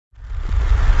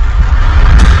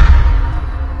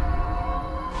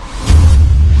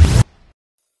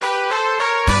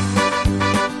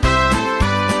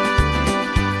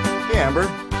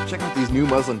new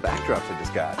muslin backdrops I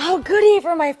just got. Oh, goody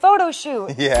for my photo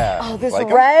shoot. Yeah. Oh, this like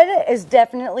red is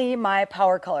definitely my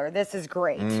power color. This is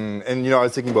great. And you know, I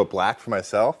was thinking about black for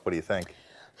myself. What do you think?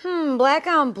 Black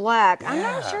on black. I'm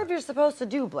Yeah. not sure if you're supposed to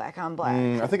do black on black.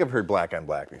 I think I've heard black on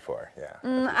black before.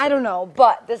 Yeah. I don't know,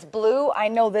 but this blue, I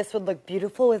know this would look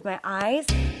beautiful with my eyes.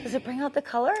 Does it bring out the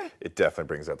color? It definitely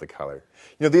brings out the color.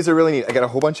 You know, these are really neat. I got a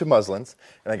whole bunch of muslins,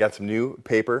 and I got some new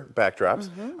paper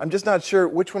backdrops. I'm just not sure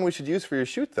which one we should use for your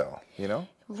shoot, though, you know?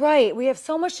 Right, we have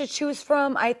so much to choose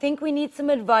from. I think we need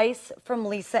some advice from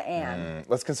Lisa Ann.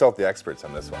 Let's consult the experts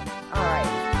on this one. All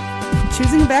right.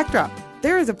 Choosing a backdrop.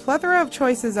 There is a plethora of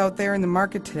choices out there in the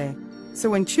market today. So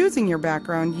when choosing your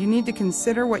background, you need to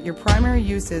consider what your primary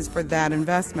use is for that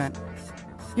investment.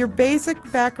 Your basic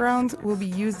backgrounds will be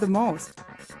used the most.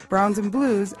 Browns and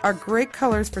blues are great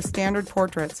colors for standard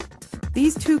portraits.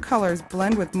 These two colors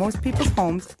blend with most people's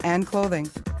homes and clothing.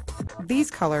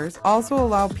 These colors also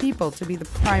allow people to be the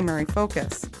primary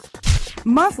focus.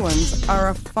 Muslins are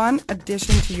a fun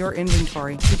addition to your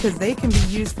inventory because they can be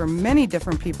used for many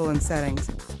different people and settings.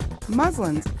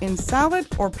 Muslins in solid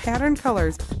or patterned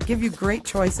colors give you great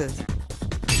choices.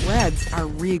 Reds are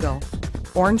regal.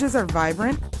 Oranges are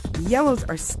vibrant. Yellows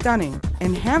are stunning,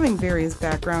 and having various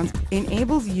backgrounds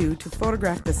enables you to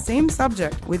photograph the same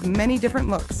subject with many different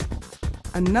looks.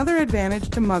 Another advantage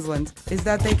to muslins is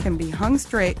that they can be hung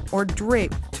straight or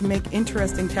draped to make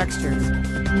interesting textures.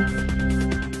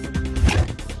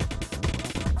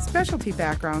 Specialty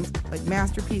backgrounds like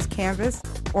masterpiece canvas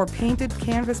or painted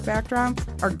canvas backdrops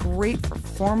are great for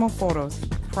formal photos,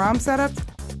 prom setups,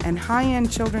 and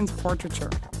high-end children's portraiture.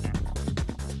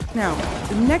 Now,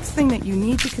 the next thing that you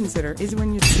need to consider is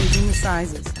when you're choosing the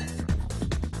sizes.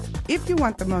 If you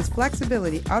want the most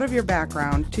flexibility out of your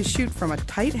background to shoot from a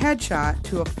tight headshot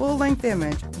to a full-length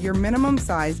image, your minimum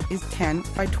size is 10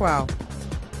 by 12.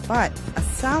 But a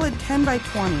solid 10 by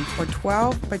 20 or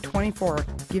 12 by 24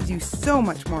 gives you so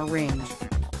much more range.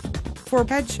 For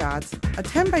headshots, a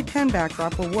 10 by 10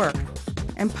 backdrop will work,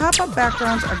 and pop-up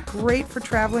backgrounds are great for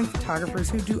traveling photographers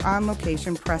who do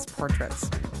on-location press portraits.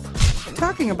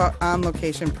 Talking about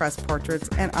on-location press portraits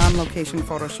and on-location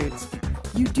photo shoots,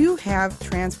 you do have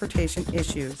transportation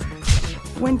issues.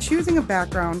 When choosing a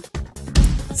background,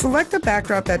 select a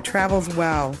backdrop that travels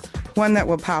well, one that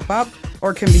will pop up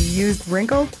or can be used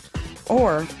wrinkled,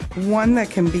 or one that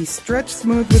can be stretched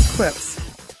smooth with clips.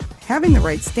 Having the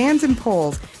right stands and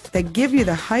poles that give you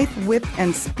the height, width,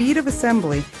 and speed of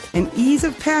assembly and ease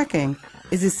of packing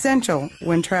is essential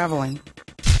when traveling.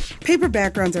 Paper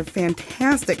backgrounds are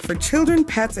fantastic for children,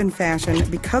 pets, and fashion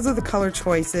because of the color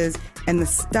choices and the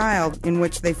style in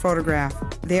which they photograph.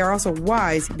 They are also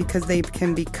wise because they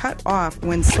can be cut off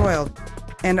when soiled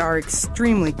and are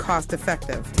extremely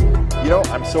cost-effective. You know,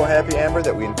 I'm so happy, Amber,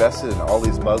 that we invested in all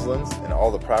these muslins and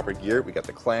all the proper gear. We got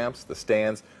the clamps, the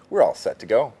stands. We're all set to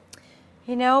go.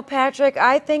 You know, Patrick,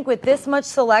 I think with this much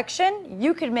selection,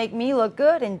 you could make me look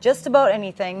good in just about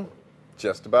anything.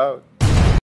 Just about.